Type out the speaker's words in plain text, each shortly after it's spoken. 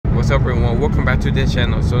What's up everyone, welcome back to this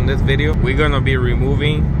channel. So in this video we're gonna be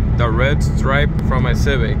removing the red stripe from my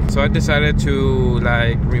Civic. So I decided to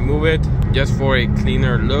remove it just for a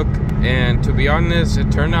cleaner look, and to be honest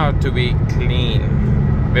it turned out to be clean,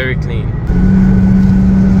 very clean.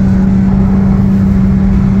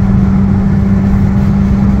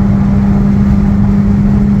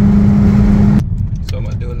 So I'm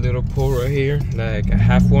gonna do a little pull right here, like a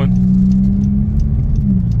half one.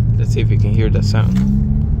 Let's see if you can hear the sound.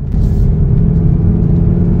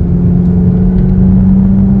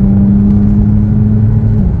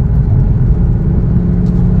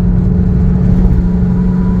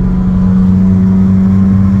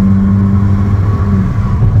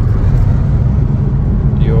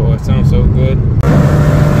 Yo, it sounds so good.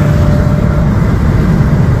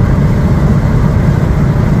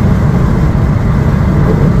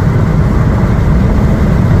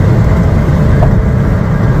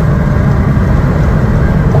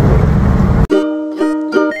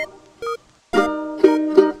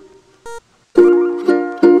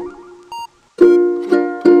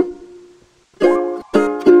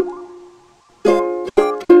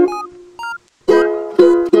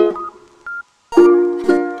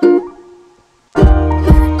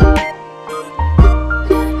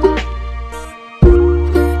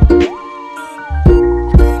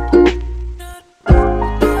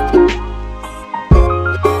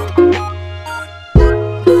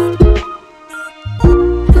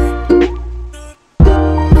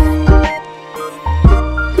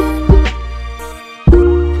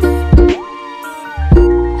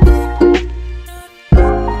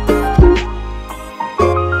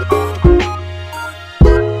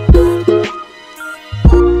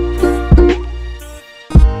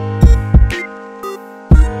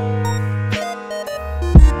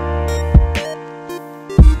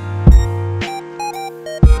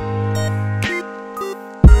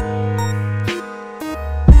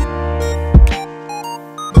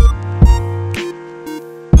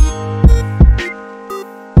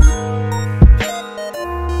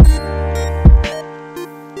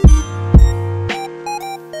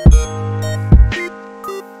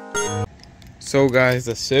 So guys,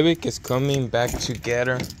 the Civic is coming back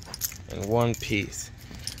together in one piece.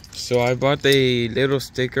 So I bought a little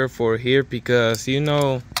sticker for here because, you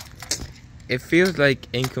know, it feels like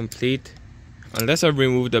incomplete unless I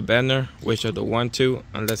remove the banner, which I don't want to,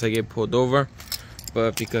 unless I get pulled over.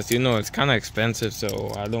 But because, you know, it's kind of expensive,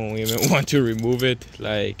 so I don't even want to remove it.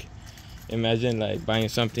 Like, imagine like buying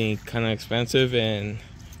something kind of expensive and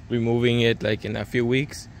removing it like in a few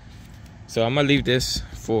weeks. So I'm gonna leave this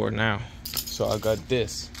for now. So I got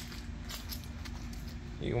this.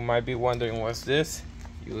 You might be wondering what's this.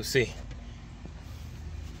 You will see.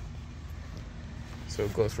 So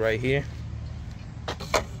it goes right here,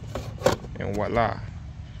 and voila,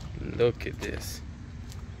 look at this.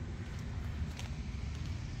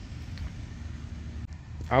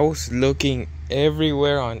 I was looking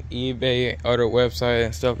everywhere on eBay, other websites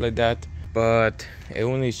and stuff like that, but it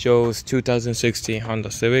only shows 2016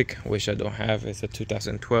 Honda Civic, which I don't have. It's a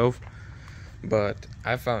 2012. But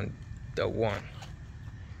I found the one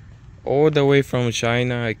all the way from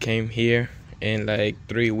China. I came here in like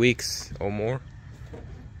 3 weeks or more,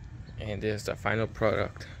 and this is the final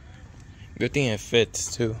product. Good thing it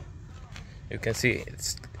fits too. You can see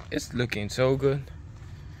it's looking so good.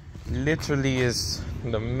 Literally is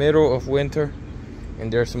the middle of winter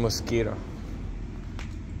and there's a mosquito.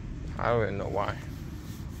 I don't even know why.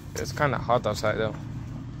 It's kind of hot outside though,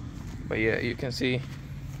 but yeah, you can see.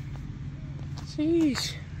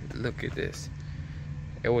 Sheesh, look at this.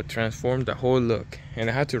 It would transform the whole look, and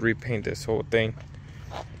I had to repaint this whole thing.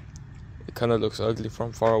 It kind of looks ugly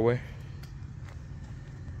from far away.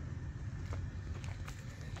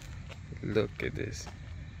 Look at this.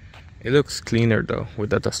 It looks cleaner though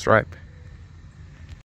without the stripe.